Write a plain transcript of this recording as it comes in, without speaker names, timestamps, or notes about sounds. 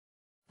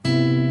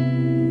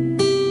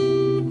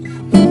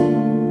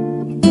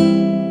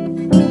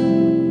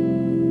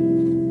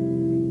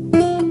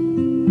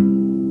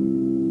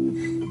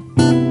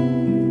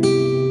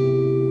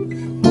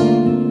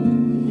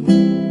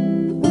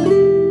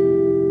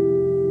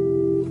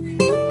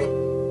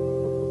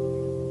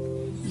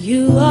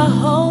You are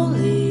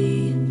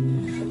holy,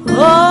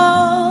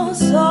 oh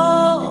so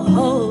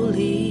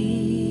holy.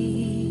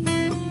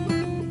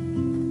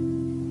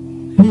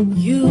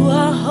 You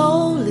are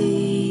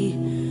holy,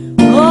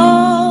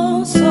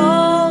 oh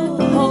so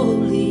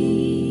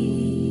holy.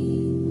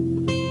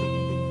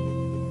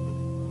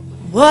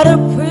 What a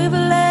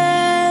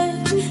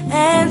privilege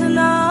and an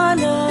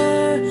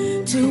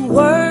honor to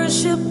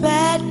worship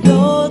at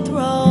your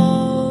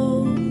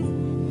throne,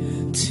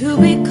 to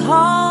be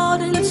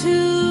called into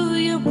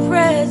your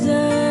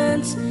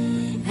presence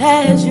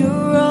as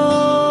your own.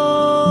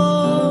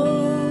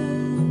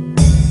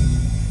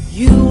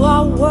 You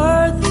are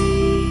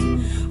worthy,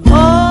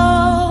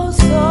 oh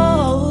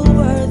so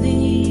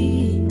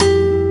worthy,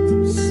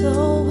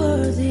 so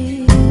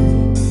worthy.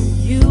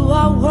 You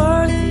are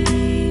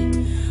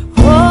worthy,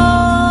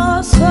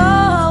 oh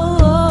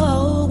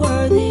so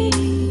worthy.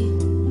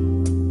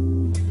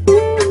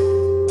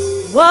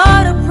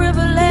 What a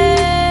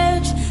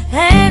privilege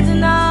and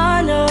an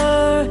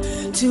honor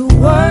to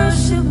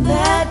worship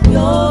at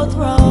your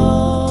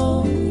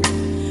throne,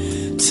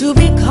 to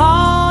be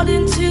called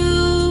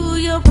into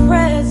your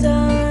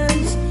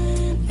presence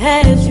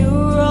as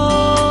your own.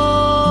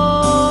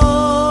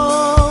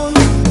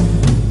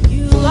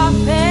 You are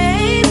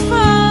faithful,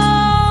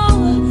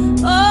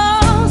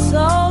 oh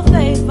so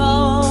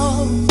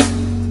faithful.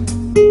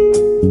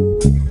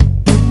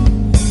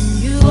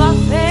 You are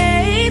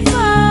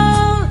faithful,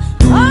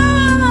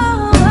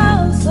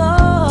 oh so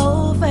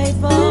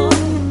faithful.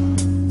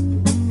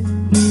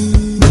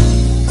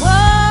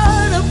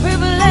 What a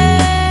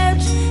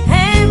privilege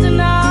and an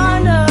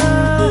honor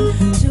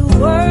to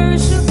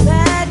worship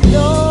at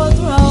your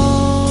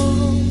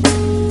throne,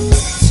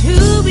 to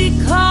be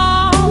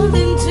called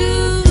into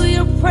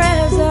your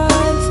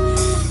presence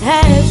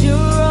as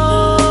your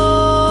own.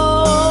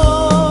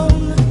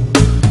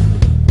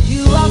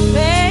 You are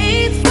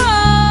faithful,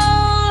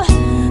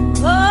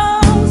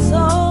 oh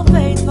so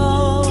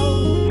faithful.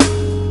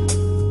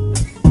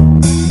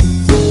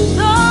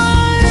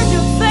 Lord,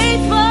 you're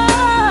faithful,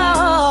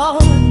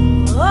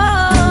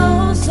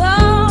 oh so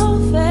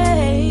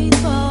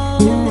faithful.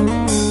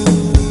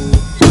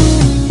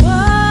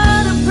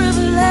 What a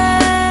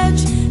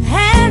privilege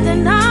and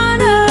an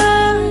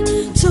honor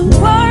to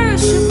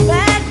worship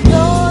at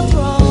your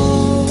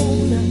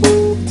throne,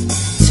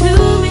 to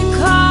be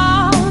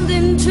called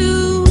into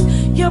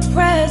your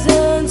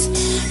presence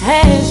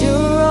as your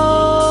own.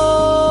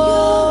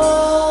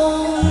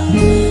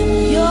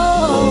 Your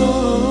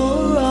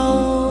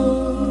own,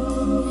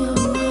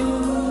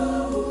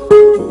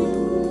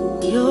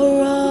 your own, your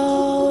own.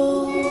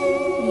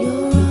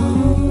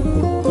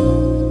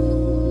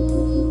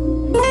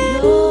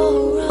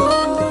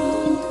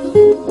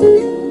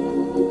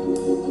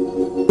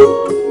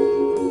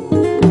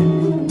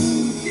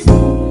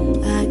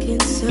 I can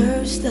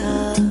search the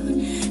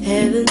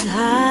heavens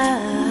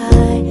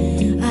high,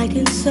 I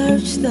can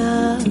search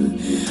the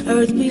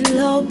earth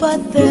below,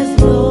 but there's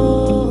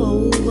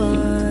no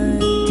one.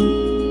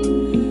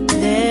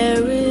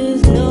 There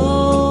is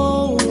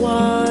no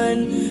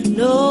one,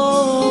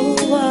 no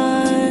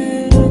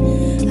one.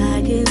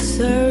 I can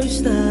search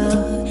the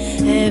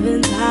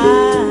heavens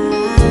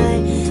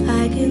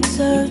high, I can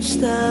search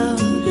the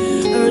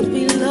earth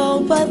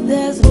below, but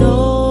there's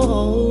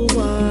no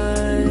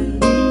one.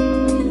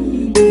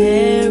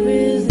 There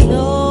is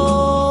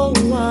no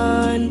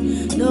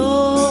one,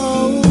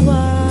 no one.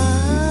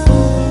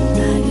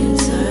 I can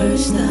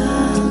search the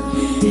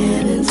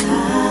heavens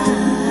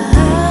high,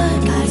 I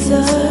can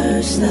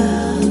search the